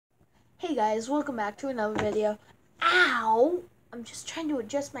Hey guys, welcome back to another video. Ow! I'm just trying to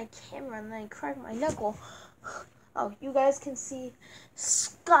adjust my camera and then I cracked my knuckle. Oh, you guys can see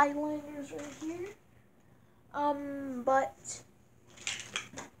Skylanders right here.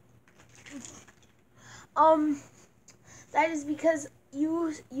 That is because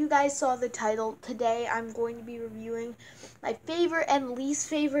you guys saw the title. Today I'm going to be reviewing my favorite and least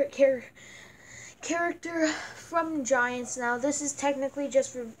favorite character from Giants. Now, this is technically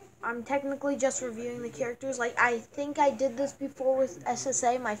just I'm technically just reviewing the characters. Like, I think I did this before with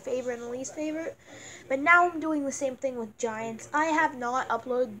SSA, my favorite and least favorite. But now I'm doing the same thing with Giants. I have not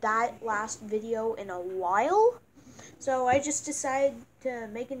uploaded that last video in a while. So I just decided to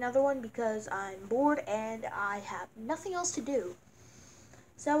make another one because I'm bored and I have nothing else to do.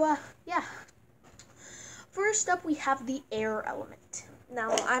 So, yeah. First up, we have the air element. Now,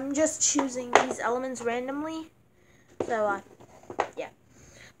 I'm just choosing these elements randomly. So, yeah.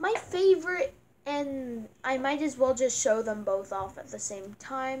 My favorite, and I might as well just show them both off at the same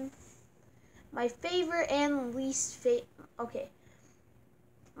time. My favorite and least favorite, okay.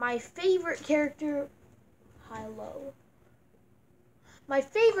 My favorite character, high-low. My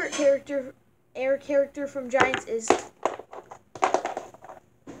favorite character, air character from Giants is,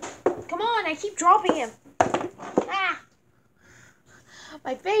 come on, I keep dropping him.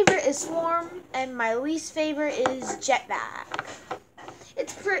 My favorite is Swarm, and my least favorite is Jetpack.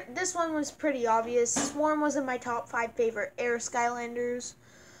 This one was pretty obvious. Swarm was in my top 5 favorite air Skylanders,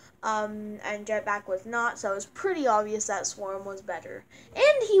 and Jetpack was not, so it was pretty obvious that Swarm was better.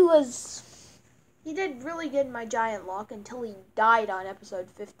 And he did really good in my Giant Lock until he died on episode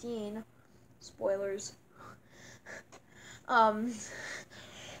 15. Spoilers.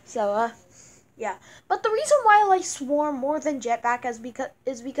 Yeah. But the reason why I like Swarm more than Jetpack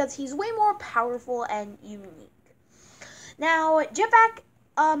is because he's way more powerful and unique. Now, Jetpack,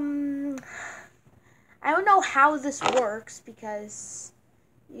 I don't know how this works because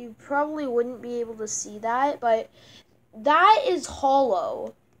you probably wouldn't be able to see that, but that is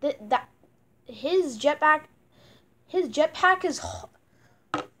hollow. His jetpack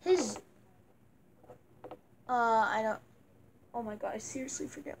is I don't. Oh my god, I seriously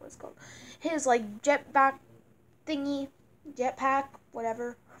forget what it's called. His, like, jetpack thingy, jetpack,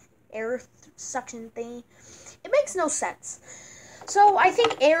 whatever, air suction thingy. It makes no sense. So I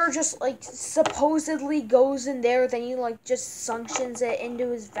think air just, like, supposedly goes in there, then you, like, just suctions it into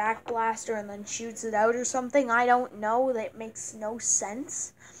his vac blaster and then shoots it out or something. I don't know. That makes no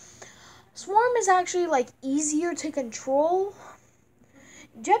sense. Swarm is actually, like, easier to control.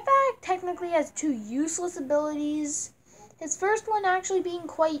 Jetpack technically has 2 useless abilities. His first one actually being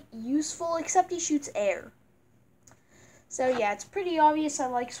quite useful, except he shoots air. So yeah, it's pretty obvious I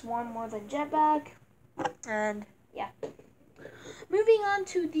like Swarm more than Jetpack. And yeah. Moving on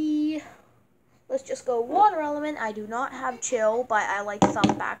to the, let's just go water element. I do not have Chill, but I like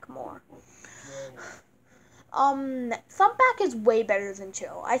Thumpback more. Thumpback is way better than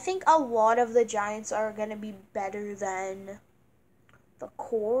Chill. I think a lot of the Giants are going to be better than the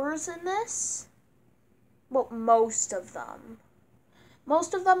cores in this. Well, most of them.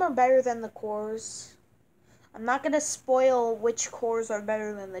 Most of them are better than the cores. I'm not going to spoil which cores are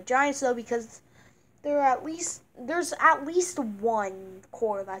better than the Giants, though, because there's at least one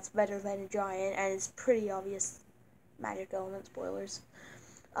core that's better than a Giant, and it's pretty obvious. Magic element spoilers.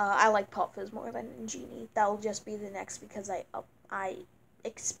 I like Pop Fizz more than Genie. That'll just be the next because I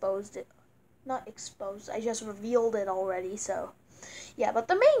exposed it. Not exposed, I just revealed it already, so. Yeah, but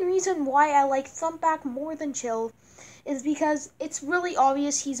the main reason why I like Thumpback more than Chill is because it's really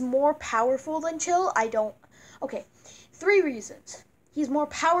obvious he's more powerful than Chill. Okay, 3 reasons. He's more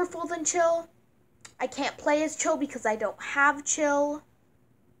powerful than Chill. I can't play as Chill because I don't have Chill.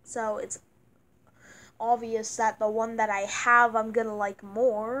 So it's obvious that the one that I have I'm gonna like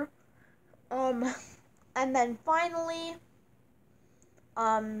more. And then finally,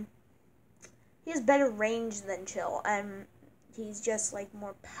 he has better range than Chill, and he's just, like,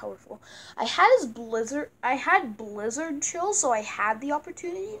 more powerful. I had Blizzard Chill, so I had the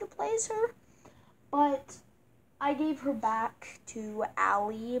opportunity to play as her. But I gave her back to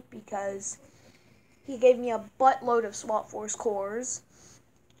Allie because he gave me a buttload of Swap Force cores.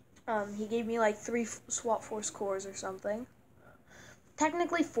 He gave me, like, 3 Swap Force cores or something.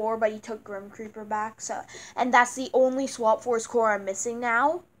 Technically 4, but he took Grim Creeper back, so, and that's the only Swap Force core I'm missing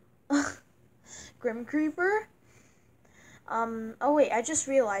now. Grim Creeper. Oh wait, I just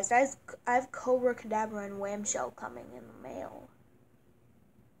realized I have Cobra Kadabra and Whamshell coming in the mail.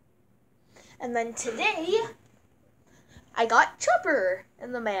 And then today, I got Chopper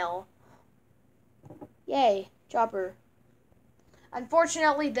in the mail. Yay, Chopper.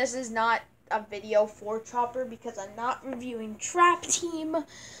 Unfortunately, this is not a video for Chopper because I'm not reviewing Trap Team.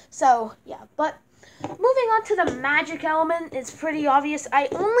 So, yeah, but moving on to the magic element, it's pretty obvious. I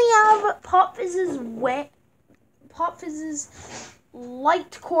only have Pop Fizz's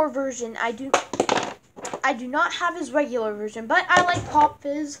light core version. I do not have his regular version, but I like Pop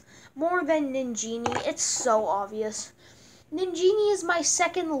Fizz more than Ninjini. It's so obvious. Ninjini is my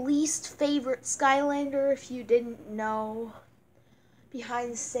second least favorite Skylander, if you didn't know.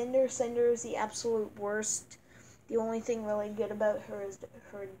 Behind Cinder. Cinder is the absolute worst. The only thing really good about her is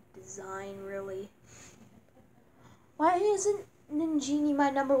her design, really. Why isn't Ninjini my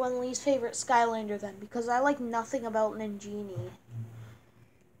number one least favorite Skylander then? Because I like nothing about Ninjini.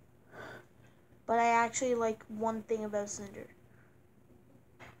 But I actually like one thing about Cinder.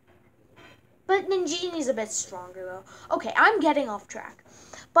 But Ninjini's a bit stronger though. Okay, I'm getting off track.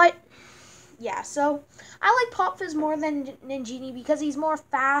 But yeah, so I like Pop Fizz more than Ninjini because he's more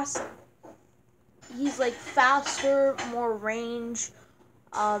fast. He's like faster, more range.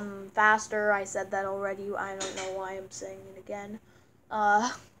 Faster, I said that already. I don't know why I'm saying it again.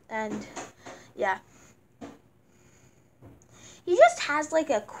 And yeah. He just has like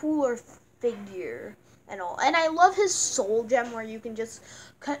a cooler figure and all. And I love his soul gem where you can just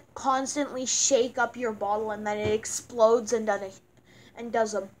constantly shake up your bottle and then it explodes and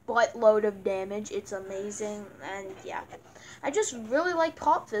does a buttload of damage. It's amazing. And yeah, I just really like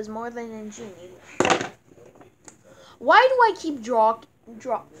Pop Fizz more than Ninjini. Why do I keep drops?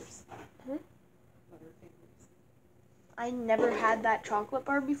 I never had that chocolate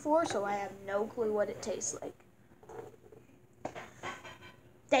bar before, so I have no clue what it tastes like.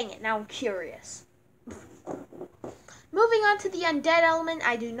 Dang it, now I'm curious. Moving on to the undead element,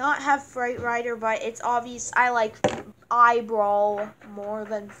 I do not have Fright Rider, but it's obvious I like Eyebrow more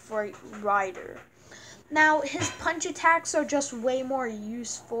than Fright Rider. Now, his punch attacks are just way more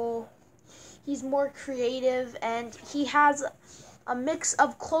useful. He's more creative, and he has a mix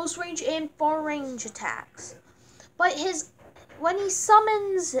of close range and far range attacks. But when he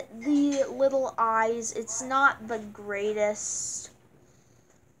summons the little eyes, it's not the greatest.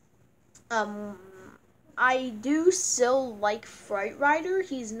 I do still like Fright Rider.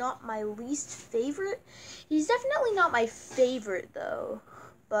 He's not my least favorite. He's definitely not my favorite, though.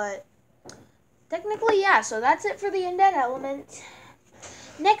 But technically, yeah, so that's it for the undead element.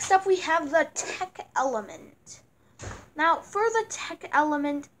 Next up, we have the tech element. Now, for the tech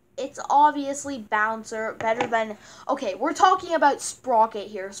element, it's obviously Bouncer, better than... Okay, we're talking about Sprocket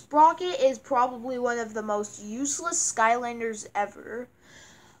here. Sprocket is probably one of the most useless Skylanders ever.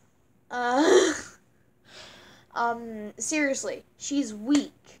 Seriously, she's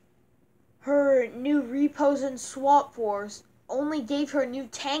weak. Her new Repose and Swap Force only gave her a new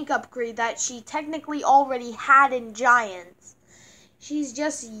tank upgrade that she technically already had in Giants. She's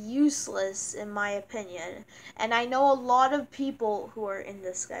just useless, in my opinion. And I know a lot of people who are into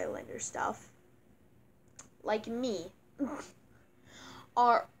Skylander stuff, like me,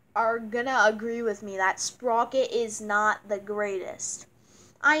 are gonna agree with me that Sprocket is not the greatest.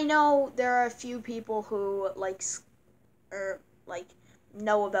 I know there are a few people who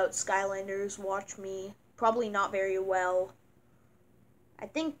know about Skylanders, watch me, probably not very well. I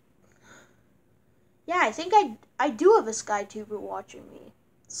think I do have a SkyTuber watching me.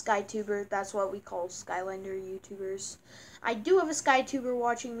 SkyTuber, that's what we call Skylander YouTubers. I do have a SkyTuber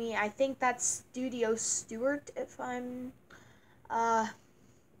watching me. I think that's Studio Stewart, if I'm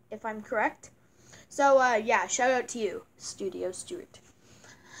correct. So yeah, shout out to you, Studio Stewart.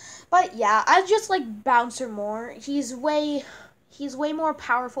 But yeah, I just like Bouncer more. He's way more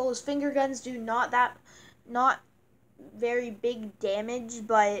powerful. His finger guns do not very big damage,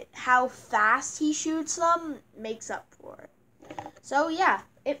 but how fast he shoots them makes up for it. So yeah,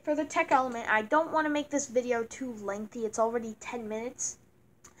 it for the tech element. I don't want to make this video too lengthy. It's already 10 minutes,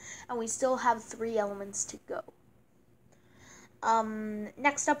 and we still have 3 elements to go.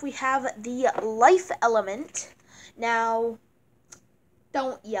 Next up we have the life element. Now,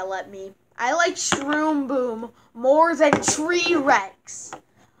 don't yell at me. I like Shroom Boom more than Tree Rex.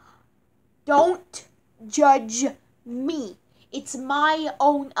 Don't judge me. It's my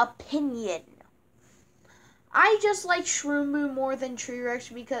own opinion. I just like Shroom Boom more than Tree Rex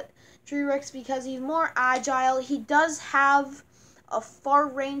because he's more agile. He does have a far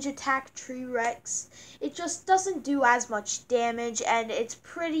range attack, Tree Rex. It just doesn't do as much damage, and it's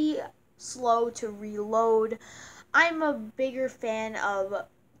pretty slow to reload. I'm a bigger fan of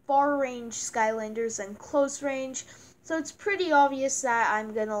far range Skylanders than close range, so it's pretty obvious that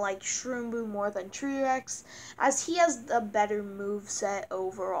I'm gonna like Shroom Boom more than Tree Rex, as he has the better moveset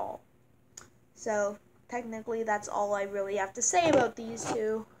overall. So technically that's all I really have to say about these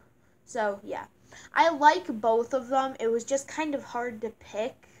two. So, yeah. I like both of them. It was just kind of hard to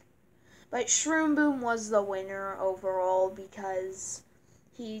pick. But Shroom Boom was the winner overall because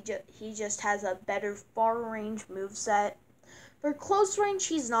he just has a better far range moveset. For close range,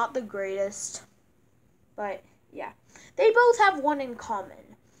 he's not the greatest. But, yeah. They both have one in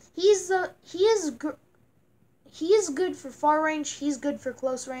common. He is good for far range. He's good for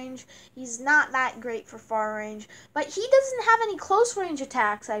close range. He's not that great for far range. But he doesn't have any close range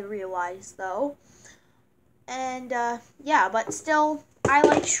attacks, I realize, though. And, yeah, but still, I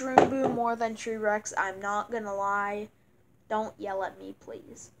like Shroom Boom more than T-Rex. I'm not gonna lie. Don't yell at me,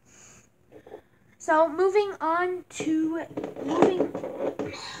 please. So, moving on to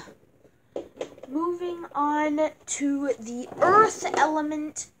the Earth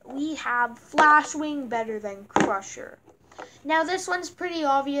element, we have Flashwing better than Crusher. Now, this one's pretty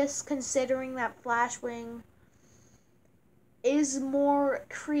obvious considering that Flashwing is more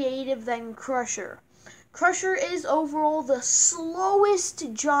creative than Crusher. Crusher is overall the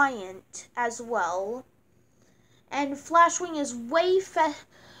slowest giant as well. And Flashwing is way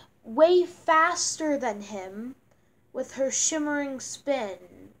faster than him with her Shimmering Spin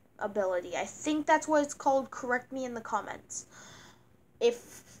ability. I think that's what it's called. Correct me in the comments.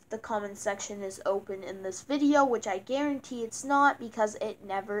 If the comment section is open in this video, which I guarantee it's not because it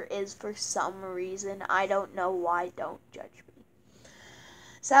never is for some reason. I don't know why. Don't judge me.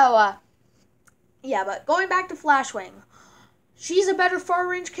 So, yeah, but going back to Flashwing. She's a better far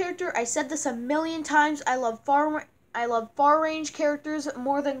range character. I said this a million times. I love far range characters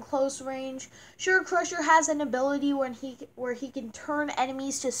more than close range. Sure, Crusher has an ability where he can turn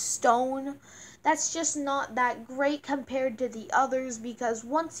enemies to stone. That's just not that great compared to the others because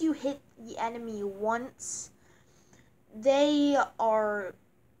once you hit the enemy once, they are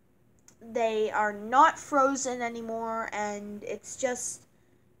not frozen anymore, and it's just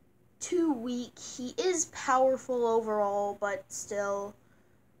too weak. He is powerful overall, but still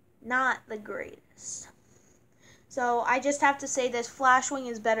not the greatest. So I just have to say this, Flashwing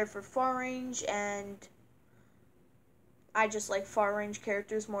is better for far range, and I just like far range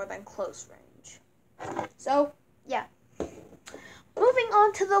characters more than close range. So, yeah. Moving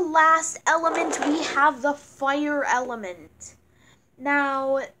on to the last element, we have the fire element.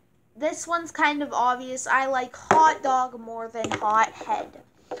 Now, this one's kind of obvious. I like Hot Dog more than Hot Head.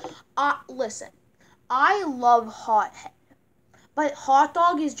 Listen, I love Hot Head. But Hot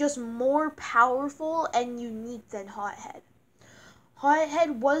Dog is just more powerful and unique than Hot Head. Hot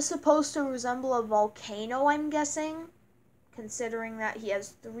Head was supposed to resemble a volcano, I'm guessing, considering that he has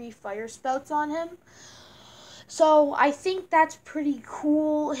 3 fire spouts on him. So I think that's pretty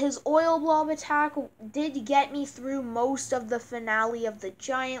cool. His oil blob attack did get me through most of the finale of the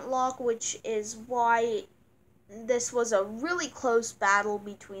Giant Lock, which is why this was a really close battle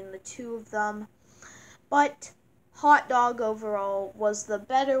between the two of them. But Hot Dog overall was the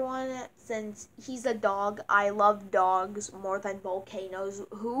better one since he's a dog. I love dogs more than volcanoes.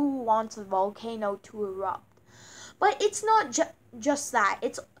 Who wants a volcano to erupt? But it's not just that.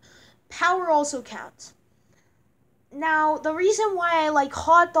 It's power also counts. Now, the reason why I like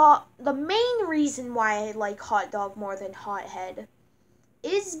Hot Dog, the main reason why I like Hot Dog more than Hot Head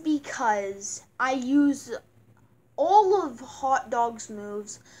is because I use all of Hot Dog's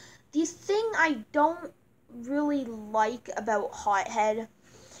moves. The thing I don't really like about Hot Head,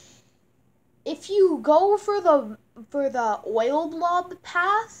 if you go for the oil blob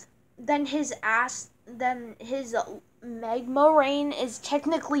path, then his magma rain is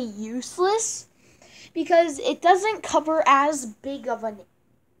technically useless because it doesn't cover as big of an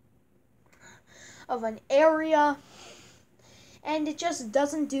area, and it just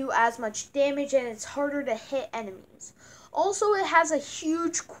doesn't do as much damage, and it's harder to hit enemies. Also, it has a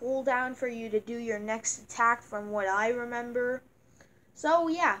huge cooldown for you to do your next attack from what I remember. So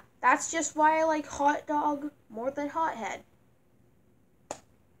yeah, that's just why I like Hot Dog more than Hot Head.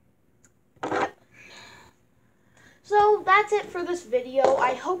 So that's it for this video.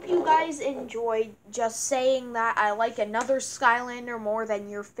 I hope you guys enjoyed just saying that I like another Skylander more than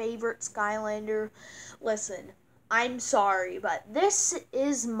your favorite Skylander. Listen, I'm sorry, but this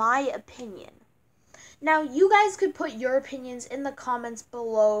is my opinion. Now, you guys could put your opinions in the comments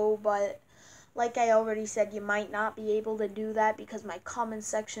below, but like I already said, you might not be able to do that because my comment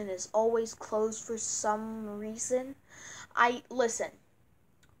section is always closed for some reason. Listen.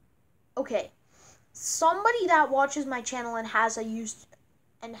 Okay. Somebody that watches my channel and have a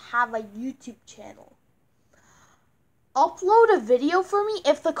YouTube channel, upload a video for me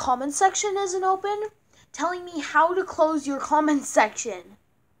if the comment section isn't open, telling me how to close your comment section.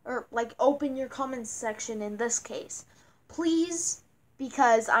 or like open your comments section in this case. Please,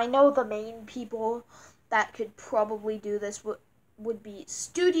 because I know the main people that could probably do this would be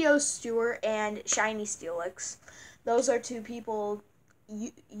Studio Stewart and Shiny Steelix. Those are two people,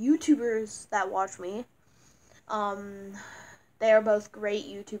 YouTubers that watch me. They are both great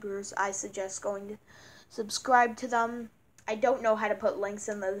YouTubers. I suggest going to subscribe to them. I don't know how to put links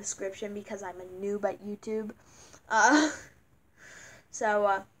in the description because I'm a noob at YouTube.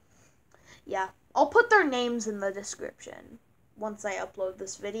 Yeah, I'll put their names in the description once I upload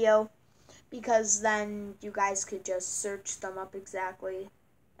this video, because then you guys could just search them up exactly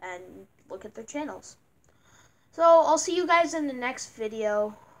and look at their channels. So I'll see you guys in the next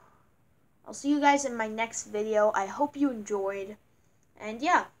video. I'll see you guys in my next video. I hope you enjoyed. And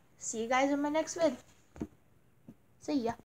yeah, see you guys in my next vid. See ya.